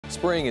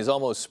Spring is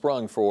almost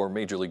sprung for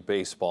Major League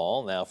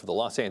Baseball. Now for the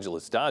Los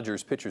Angeles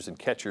Dodgers, pitchers and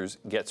catchers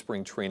get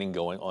spring training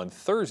going on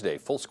Thursday.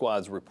 Full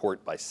squads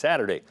report by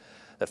Saturday.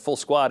 That full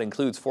squad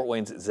includes Fort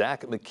Wayne's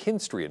Zach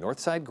McKinstry, a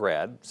Northside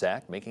grad.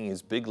 Zach making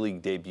his big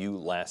league debut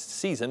last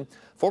season.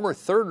 Former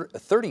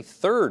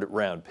 33rd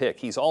round pick.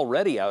 He's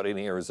already out in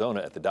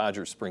Arizona at the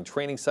Dodgers spring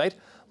training site,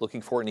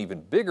 looking for an even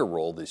bigger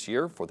role this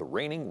year for the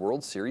reigning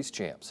World Series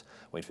champs.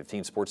 Wayne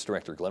 15 Sports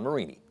Director Glenn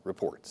Marini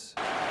reports.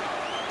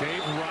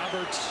 Dave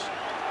Roberts.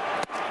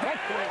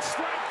 And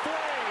strike three.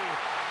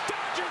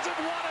 Dodgers have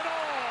won it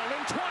all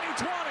in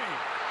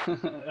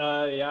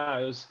 2020. Yeah,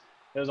 it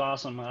was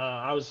awesome.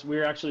 We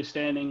were actually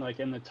standing like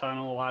in the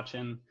tunnel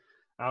watching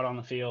out on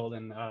the field,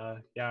 and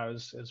yeah, it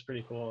was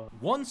pretty cool.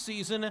 One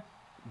season,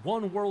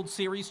 one World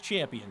Series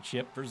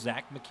championship for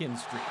Zach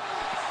McKinstry.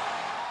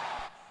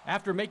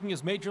 After making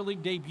his Major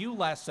League debut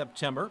last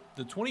September,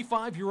 the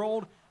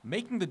 25-year-old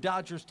making the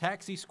Dodgers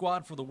taxi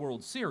squad for the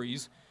World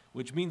Series,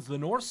 which means the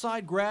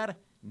Northside grad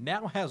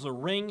now has a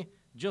ring,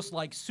 just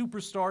like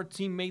superstar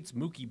teammates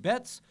Mookie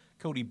Betts,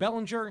 Cody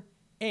Bellinger,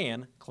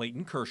 and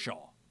Clayton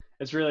Kershaw.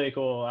 It's really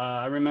cool.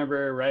 I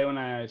remember right when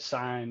I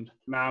signed,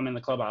 now I'm in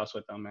the clubhouse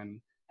with them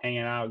and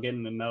hanging out,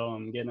 getting to know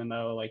them, getting to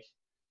know like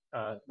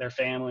their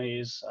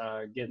families,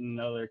 getting to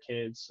know their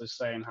kids, just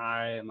saying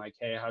hi and like,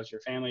 hey, how's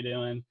your family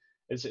doing?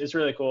 It's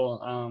really cool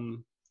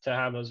to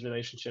have those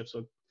relationships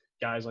with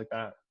guys like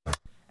that.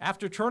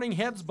 After turning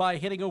heads by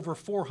hitting over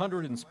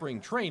 400 in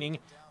spring training,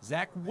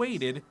 Zach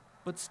waited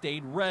but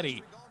stayed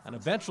ready and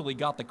eventually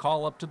got the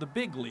call up to the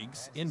big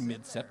leagues in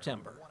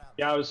mid-September.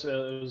 Yeah, it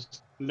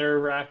was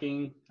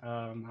nerve-wracking.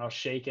 I was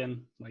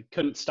shaking, like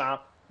couldn't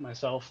stop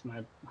myself.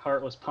 My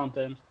heart was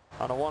pumping.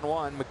 On a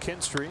 1-1,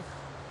 McKinstry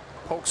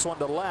pokes one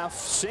to left,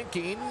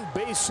 sinking,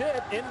 base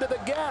hit into the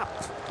gap.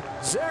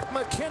 Zach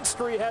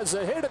McKinstry has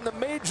a hit in the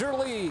major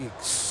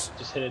leagues.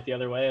 Just hit it the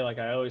other way like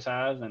I always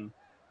have, and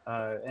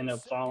ended up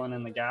falling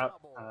in the gap.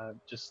 I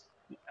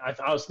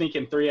was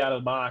sneaking three out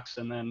of the box,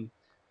 and then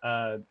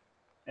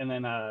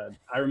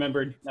I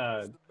remembered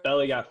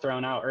Belly got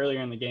thrown out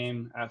earlier in the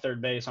game at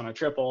third base on a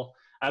triple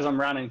as I'm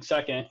rounding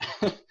second.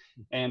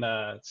 And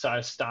so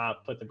I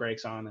stopped, put the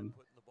brakes on,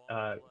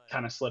 and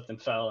kind of slipped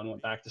and fell and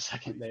went back to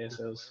second base.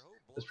 It was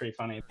pretty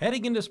funny.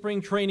 Heading into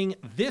spring training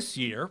this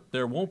year,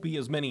 there won't be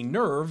as many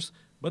nerves,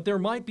 but there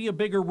might be a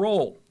bigger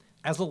role.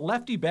 As a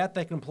lefty bat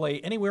that can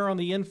play anywhere on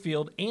the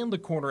infield and the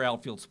corner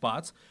outfield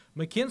spots,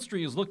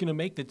 McKinstry is looking to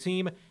make the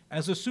team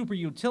as a super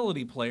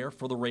utility player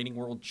for the reigning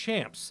world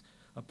champs.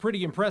 A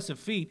pretty impressive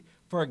feat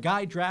for a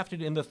guy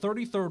drafted in the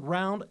 33rd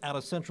round out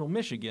of Central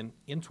Michigan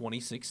in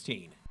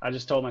 2016. I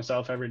just told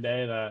myself every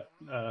day that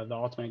the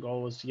ultimate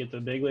goal was to get to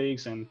the big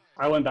leagues, and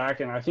I went back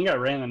and I think I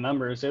ran the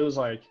numbers. It was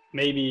like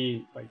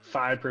maybe like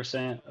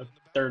 5% of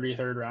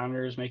 33rd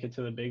rounders make it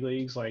to the big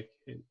leagues. Like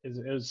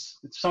it's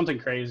something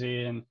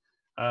crazy, and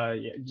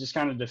just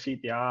kind of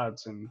defeat the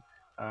odds, and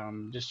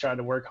just tried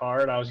to work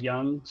hard. I was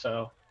young,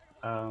 so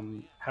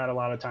had a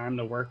lot of time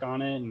to work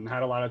on it and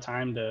had a lot of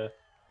time to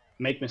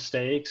make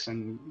mistakes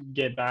and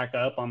get back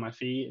up on my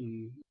feet,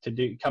 and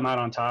to come out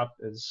on top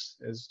is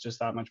just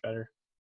that much better.